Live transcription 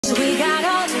We got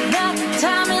all the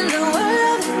time in the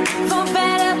world, for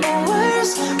better or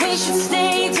worse, we should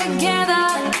stay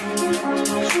together.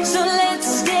 So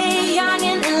let's stay young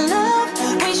and in love,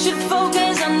 we should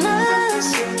focus on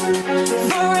us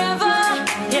forever.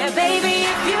 Yeah, baby,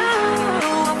 if you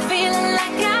are feeling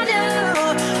like I do,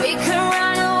 we could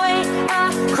run away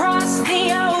across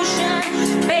the ocean.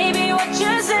 Baby, what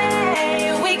you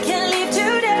say? We can leave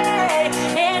today.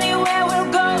 Anywhere we'll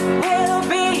go, we'll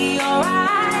be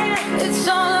alright. It's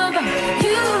all about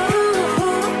you.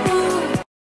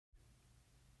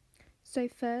 So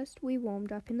first we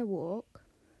warmed up in the walk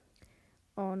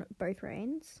on both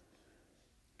reins.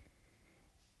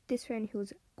 This rein he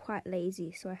was quite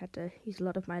lazy, so I had to use a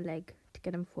lot of my leg to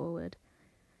get him forward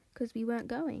because we weren't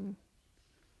going.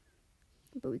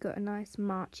 But we got a nice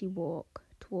marchy walk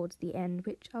towards the end,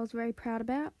 which I was very proud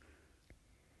about.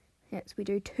 Yes, we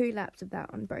do 2 laps of that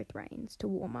on both reins to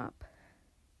warm up.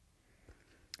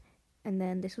 And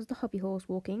then this was the hobby horse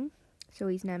walking, so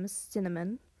his name is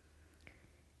Cinnamon.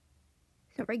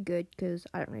 It's not very good because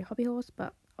I don't really hobby horse,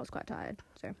 but I was quite tired,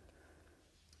 so.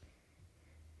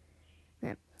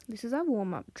 Yeah, this is our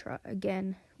warm-up trot.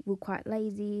 Again, we're quite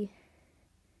lazy.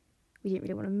 We didn't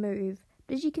really want to move.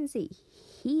 But as you can see,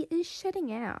 he is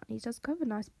shedding out. He's just got a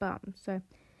nice bum, so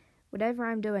whatever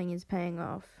I'm doing is paying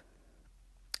off.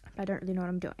 I don't really know what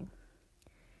I'm doing.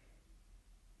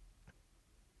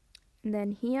 And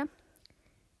then here,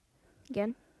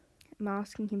 again, I'm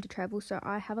asking him to travel, so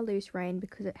I have a loose rein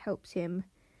because it helps him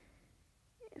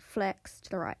flex to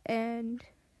the right end,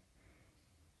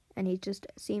 and he just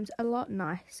seems a lot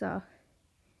nicer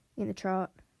in the trot.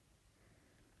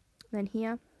 Then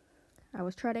here, I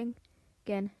was trotting.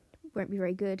 Again, won't be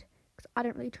very good because I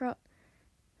don't really trot,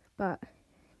 but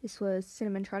this was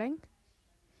Cinnamon trotting.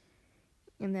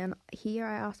 And then here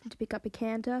I asked him to pick up a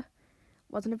canter.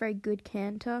 Wasn't a very good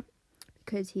canter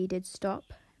because he did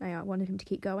stop and I wanted him to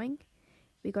keep going.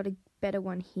 We got a better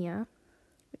one here,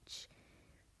 which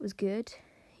was good.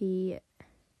 He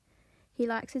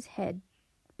likes his head,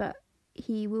 but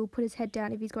he will put his head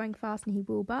down if he's going fast and he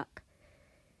will buck.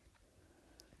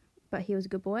 But he was a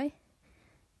good boy.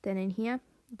 Then in here,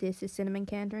 this is Cinnamon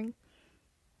cantering.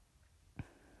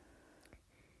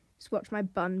 Just watch my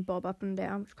bun bob up and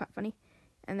down, which is quite funny.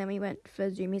 And then we went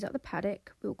for zoomies at the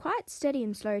paddock. We were quite steady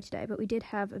and slow today, but we did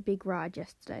have a big ride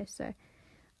yesterday, so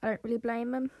I don't really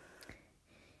blame him.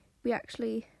 We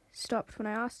actually stopped when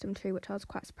I asked him to, which I was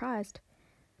quite surprised.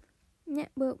 Yeah,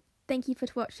 well, thank you for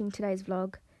watching today's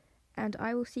vlog, and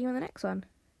I will see you on the next one.